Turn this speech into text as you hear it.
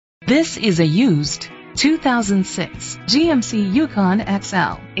This is a used 2006 GMC Yukon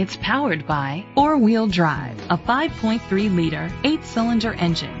XL. It's powered by four-wheel drive, a 5.3-liter, 8-cylinder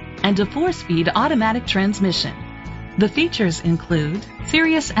engine, and a 4-speed automatic transmission. The features include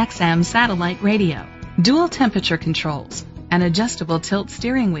Sirius XM satellite radio, dual temperature controls, an adjustable tilt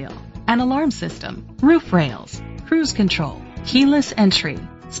steering wheel, an alarm system, roof rails, cruise control, keyless entry,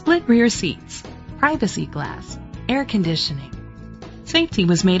 split rear seats, privacy glass, air conditioning. Safety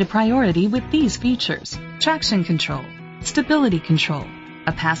was made a priority with these features: traction control, stability control,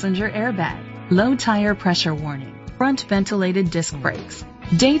 a passenger airbag, low tire pressure warning, front ventilated disc brakes,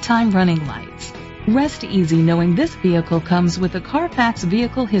 daytime running lights. Rest easy knowing this vehicle comes with a Carfax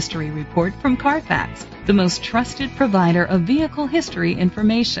Vehicle History Report from Carfax, the most trusted provider of vehicle history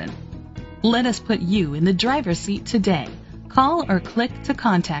information. Let us put you in the driver's seat today. Call or click to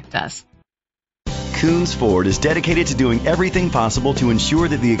contact us. Koons Ford is dedicated to doing everything possible to ensure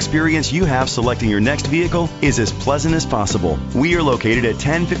that the experience you have selecting your next vehicle is as pleasant as possible. We are located at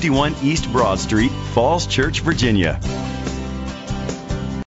 1051 East Broad Street, Falls Church, Virginia.